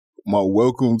my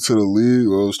welcome to the league,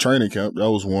 well, it was training camp. That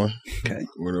was one. Okay.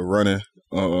 When they're running.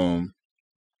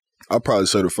 I'd probably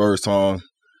say the first time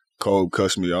Kobe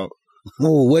cussed me out.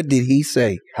 Oh, what did he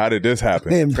say? How did this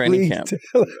happen? Man, Training please camp.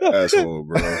 tell us. Asshole,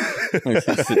 bro.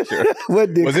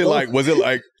 What did Was it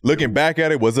like looking back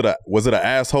at it? Was it an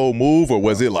asshole move, or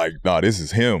was it like, nah, this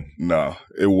is him? Nah,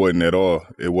 it wasn't at all.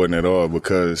 It wasn't at all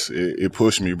because it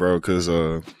pushed me, bro. Because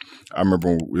I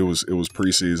remember it was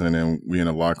preseason and we in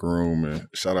the locker room, and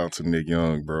shout out to Nick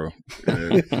Young, bro.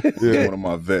 And he's one of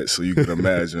my vets, so you can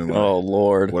imagine like, Oh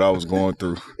Lord, what I was going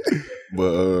through.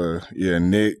 But yeah,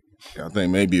 Nick. I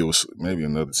think maybe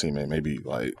another teammate, maybe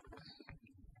like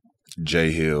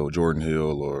Jay Hill, Jordan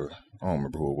Hill, or I don't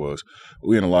remember who it was.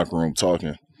 We in the locker room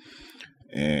talking,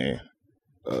 and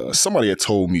somebody had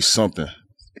told me something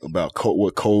about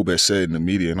what Kobe had said in the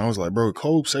media, and I was like, "Bro,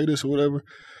 Kobe say this or whatever."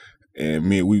 And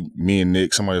me and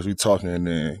Nick, somebody else, we talking, and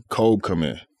then Kobe come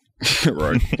in,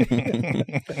 right?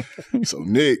 So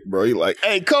Nick, bro, he like,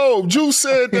 "Hey, Kobe, Juice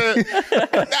said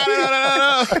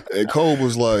that," and Kobe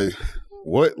was like,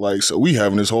 what? Like, so we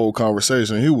having this whole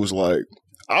conversation. He was like,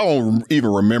 I don't even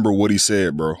remember what he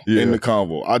said, bro, in the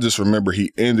convo. I just remember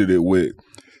he ended it with,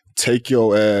 take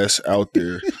your ass out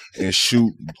there and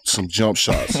shoot some jump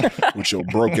shots with your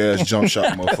broke ass jump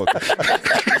shot,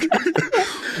 motherfucker.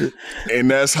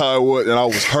 And that's how it was. And I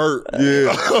was hurt.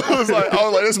 Yeah. I was like,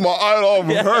 this is my idol. I'm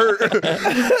hurt.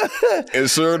 And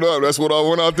sure enough, that's what I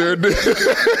went out there and did.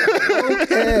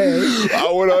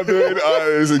 I went out there and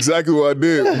it's exactly what I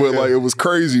did. But like, it was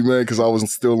crazy, man, because I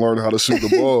was still learning how to shoot the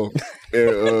ball. And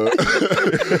at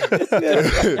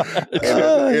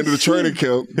the end of the training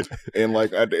camp, and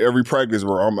like at every practice,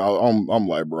 bro, I'm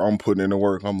like, bro, I'm putting in the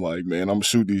work. I'm like, man, I'm gonna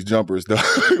shoot these jumpers,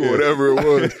 whatever it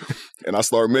was. And I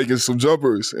started making some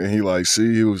jumpers, and he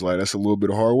was like, that's a little bit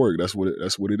of hard work. That's what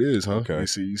it is, huh? Okay. You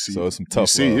see, so it's some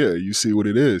tough love. Yeah, you see what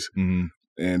it is. Mm-hmm.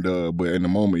 And but in the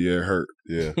moment, yeah, it hurt.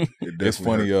 Yeah, it's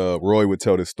funny. Roy would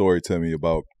tell this story to me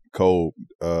about Kobe,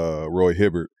 Roy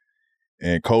Hibbert.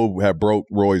 And Kobe had broke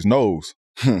Roy's nose.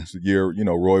 It's the year,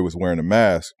 Roy was wearing a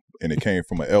mask, and it came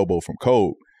from an elbow from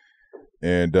Kobe.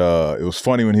 And it was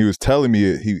funny when he was telling me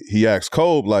it, he asked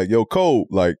Kobe, like, yo, Kobe,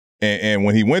 like, and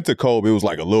when he went to Kobe, it was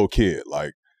like a little kid,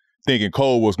 like, thinking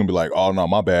Kobe was going to be like, oh, no,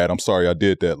 my bad. I'm sorry I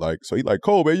did that. Like, so he like,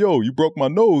 Kobe, hey, yo, you broke my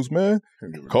nose, man.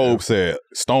 Kobe said,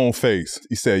 stone face.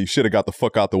 He said, you should have got the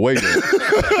fuck out the way then. and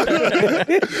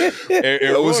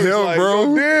that was him, like,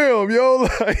 bro. Damn, yo.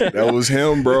 Like, that was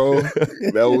him, bro.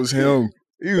 That was him.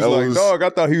 He was like, dog,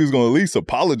 I thought he was going to at least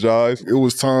apologize. It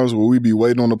was times where we'd be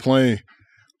waiting on the plane.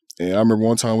 And I remember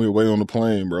one time we were waiting on the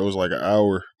plane, bro. It was like an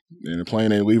hour. And the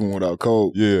plane ain't leaving without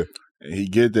Kobe. Yeah. And he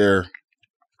get there.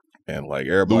 And like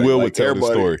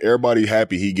everybody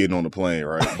happy he getting on the plane,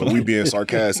 right? But we being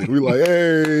sarcastic. We like,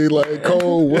 hey, like,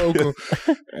 Cole, welcome.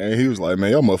 And he was like,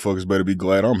 man, y'all motherfuckers better be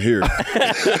glad I'm here.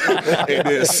 And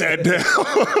then sat down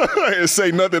and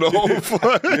say nothing the whole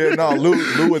flight. Yeah, no,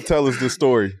 Lou would tell us the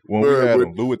story when we had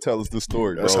him. Lou would tell us the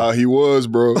story, bro. That's how he was,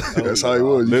 bro. That's how he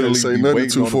was. You literally can't say nothing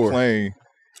too far. Plane,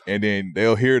 and then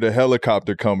they'll hear the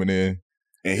helicopter coming in.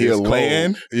 And he'll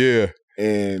land. Yeah.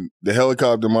 And the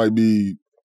helicopter might be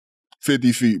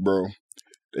 50 feet, bro.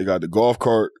 They got the golf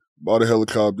cart, bought a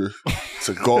helicopter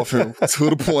to golf him to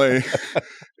the plane,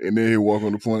 and then he'll walk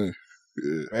on the plane.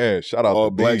 Yeah. Man, shout out all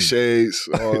to black Bean. shades,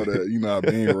 all that. You know how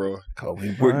Bean roll.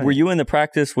 Were you in the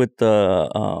practice with the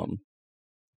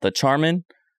Charmin?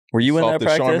 Were you in that the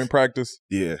practice? Charmin practice?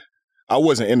 Yeah. I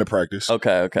wasn't in the practice.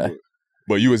 Okay.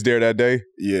 But you was there that day?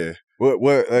 Yeah. What,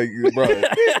 bro?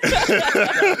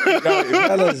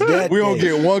 We don't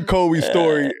get one Kobe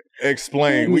story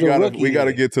explained. We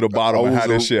gotta get to the bottom of how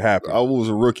this shit happened. I was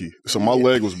a rookie, so my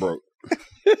leg was broke,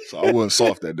 so I wasn't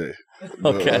soft that day.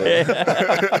 Okay,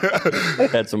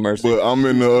 had some mercy. But I'm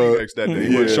in the that day.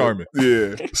 He was Charmin.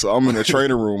 Yeah, so I'm in the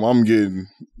training room. I'm getting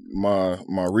my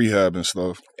rehab and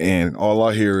stuff, and all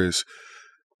I hear is,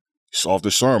 soft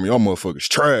as Charmin, y'all motherfuckers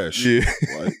trash. Yeah.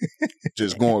 Like,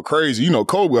 just going crazy. You know,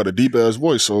 Kobe got a deep ass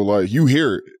voice, so like you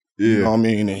hear it. Yeah. You know what I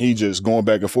mean? And he just going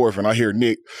back and forth, and I hear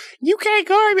Nick, you can't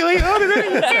guard me, like, you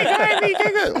can't guard me, you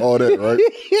can't guard me. All that, right?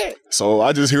 So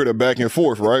I just hear the back and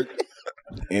forth, right?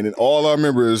 And then all I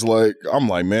remember is like, I'm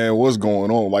like, man, what's going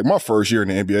on? Like my first year in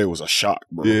the NBA was a shock,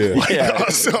 bro. Yeah. Like,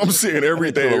 I'm seeing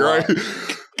everything, right?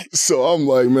 So I'm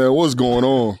like, man, what's going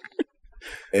on?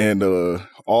 And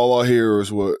all I hear is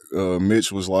what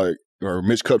Mitch was like, or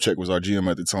Mitch Kupchak was our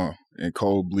GM at the time, and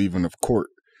Cole leaving the court.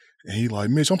 And he like,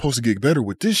 Mitch, I'm supposed to get better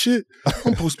with this shit.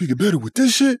 I'm supposed to get better with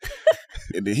this shit.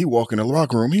 And then he walk in the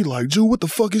locker room. He like, Jew, what the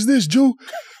fuck is this, Jew?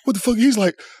 What the fuck? He's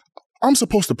like, I'm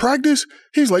supposed to practice?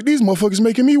 He's like, these motherfuckers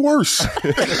making me worse.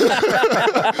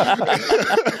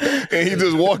 And he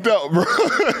just walked out, bro.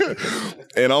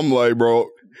 And I'm like, bro,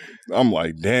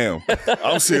 damn.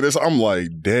 I'm seeing this. I'm like,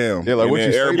 damn. Yeah, like, and what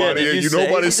you everybody, say?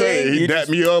 nobody saying. He dapped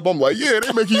me up. I'm like, yeah,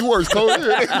 they making you worse, Cole.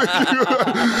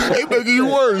 Yeah, they making you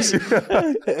worse.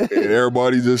 And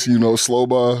everybody just, slow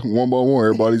by one.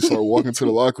 Everybody started walking to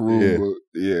the locker room. Yeah. But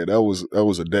yeah, that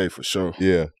was a day for sure.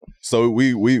 Yeah. So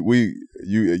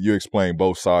you explain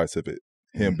both sides of it.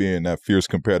 Him being that fierce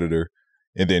competitor,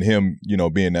 and then him,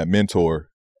 being that mentor.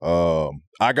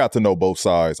 I got to know both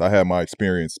sides. I had my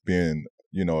experience being,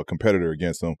 a competitor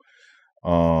against him.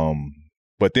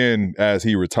 But then as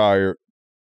he retired,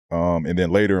 and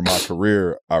then later in my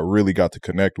career, I really got to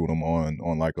connect with him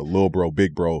on like a little bro,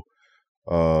 big bro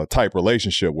type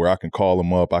relationship where I can call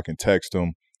him up, I can text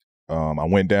him. I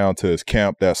went down to his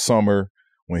camp that summer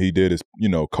when he did his,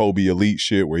 Kobe elite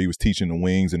shit where he was teaching the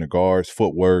wings and the guards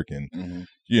footwork and,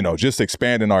 just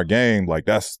expanding our game. Like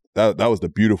that was the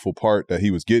beautiful part that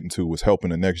he was getting to, was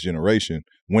helping the next generation.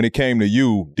 When it came to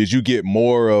you, did you get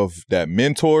more of that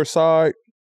mentor side,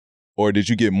 or did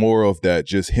you get more of that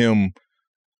just him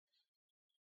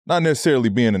not necessarily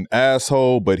being an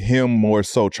asshole, but him more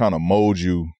so trying to mold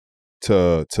you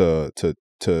to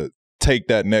take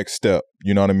that next step?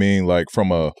 You know what I mean? Like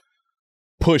from a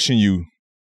pushing you,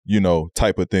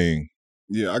 type of thing.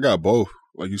 Yeah, I got both.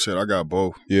 Like you said, I got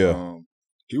both. Yeah.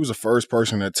 He was the first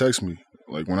person that texted me,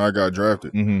 like when I got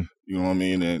drafted. Mm-hmm. You know what I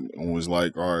mean? And was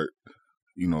like, all right,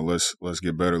 let's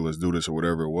get better, let's do this, or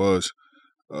whatever it was.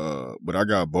 But I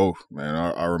got both, man.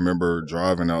 I remember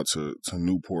driving out to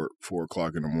Newport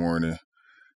 4:00 in the morning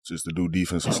just to do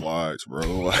defensive slides, bro.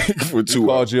 Like for 2 hours.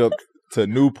 Called you up to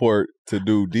Newport to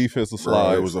do defensive slides.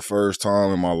 Bro, it was the first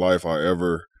time in my life I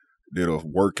ever did a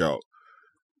workout.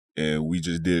 And we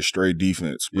just did straight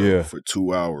defense, bro, for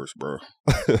 2 hours, bro.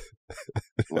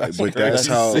 Like, but that's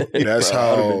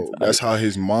how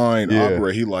his mind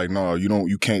operates. He like, no,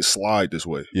 you can't slide this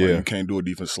way. Yeah, like, you can't do a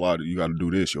defense slide. You got to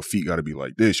do this. Your feet got to be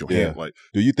like this. Your hand like.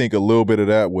 Do you think a little bit of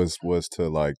that was to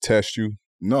like test you?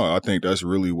 No, I think that's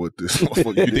really what this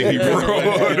motherfucker. You think he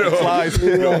I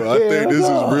think this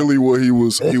is really what he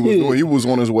was doing. He was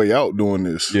on his way out doing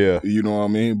this. Yeah, you know what I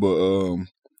mean. But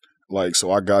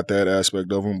so I got that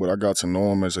aspect of him, but I got to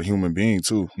know him as a human being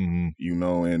too. Mm-hmm.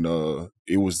 And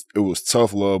it was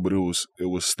tough love, but it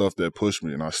was stuff that pushed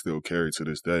me, and I still carry to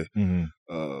this day. Mm-hmm.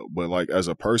 But like as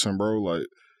a person, bro, like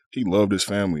he loved his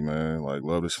family, man. Like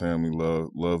loved his family,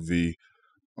 loved V.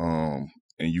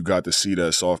 And you got to see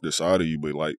that softer side of you,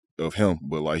 but like of him.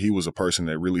 But like he was a person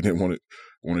that really didn't want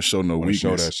to show no weakness.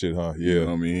 Show that shit, huh? Yeah. You know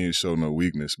what I mean, he didn't show no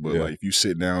weakness. But like if you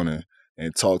sit down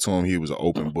and talk to him, he was an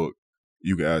open book.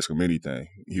 You can ask him anything.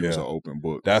 He was an open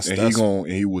book. And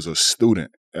he was a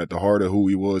student. At the heart of who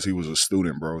he was a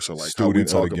student, bro. So like how we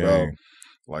talk about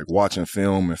like watching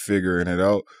film and figuring it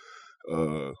out,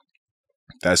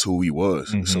 that's who he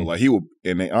was. Mm-hmm. So like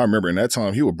I remember in that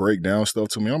time he would break down stuff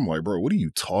to me. I'm like, bro, what are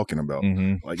you talking about?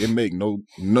 Mm-hmm. Like it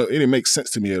didn't make sense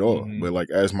to me at all. Mm-hmm. But like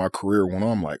as my career went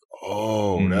on, I'm like,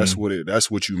 oh, that's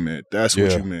what you meant. That's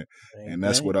what you meant. And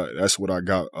that's what I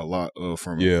got a lot of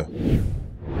from him. Yeah.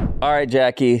 All right,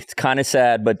 Jackie, it's kind of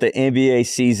sad, but the NBA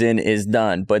season is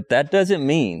done. But that doesn't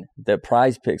mean that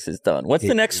Prize Picks is done. What's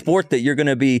the next sport that you're going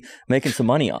to be making some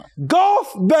money on?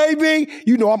 Golf, baby.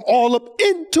 I'm all up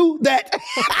into that.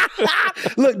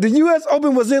 Look, the U.S.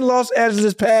 Open was in Los Angeles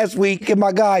this past week, and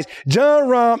my guys, John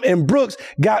Rahm and Brooks,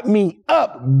 got me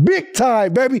up big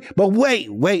time, baby. But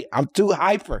wait, I'm too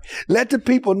hyper. Let the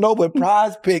people know what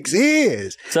Prize Picks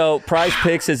is. So Prize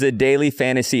Picks is a daily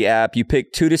fantasy app. You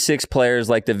pick 2 to 6 players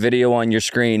like the video on your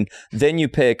screen. Then you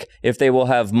pick if they will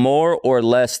have more or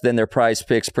less than their Prize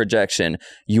Picks projection.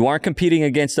 You aren't competing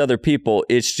against other people.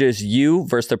 It's just you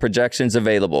versus the projections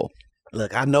available.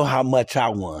 Look, I know how much I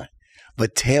won,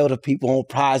 but tell the people on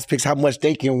Prize Picks how much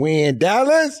they can win,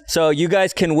 Dallas. So you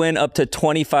guys can win up to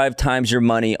 25 times your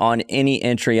money on any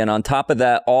entry. And on top of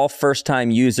that, all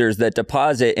first-time users that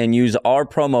deposit and use our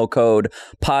promo code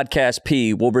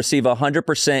PODCASTP will receive a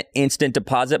 100% instant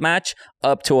deposit match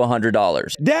up to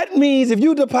 $100. That means if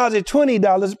you deposit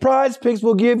 $20, Prize Picks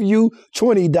will give you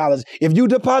 $20. If you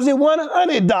deposit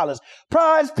 $100,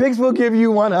 Prize Picks will give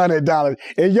you $100.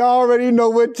 And y'all already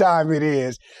know what time it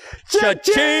is.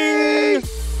 Cha-ching!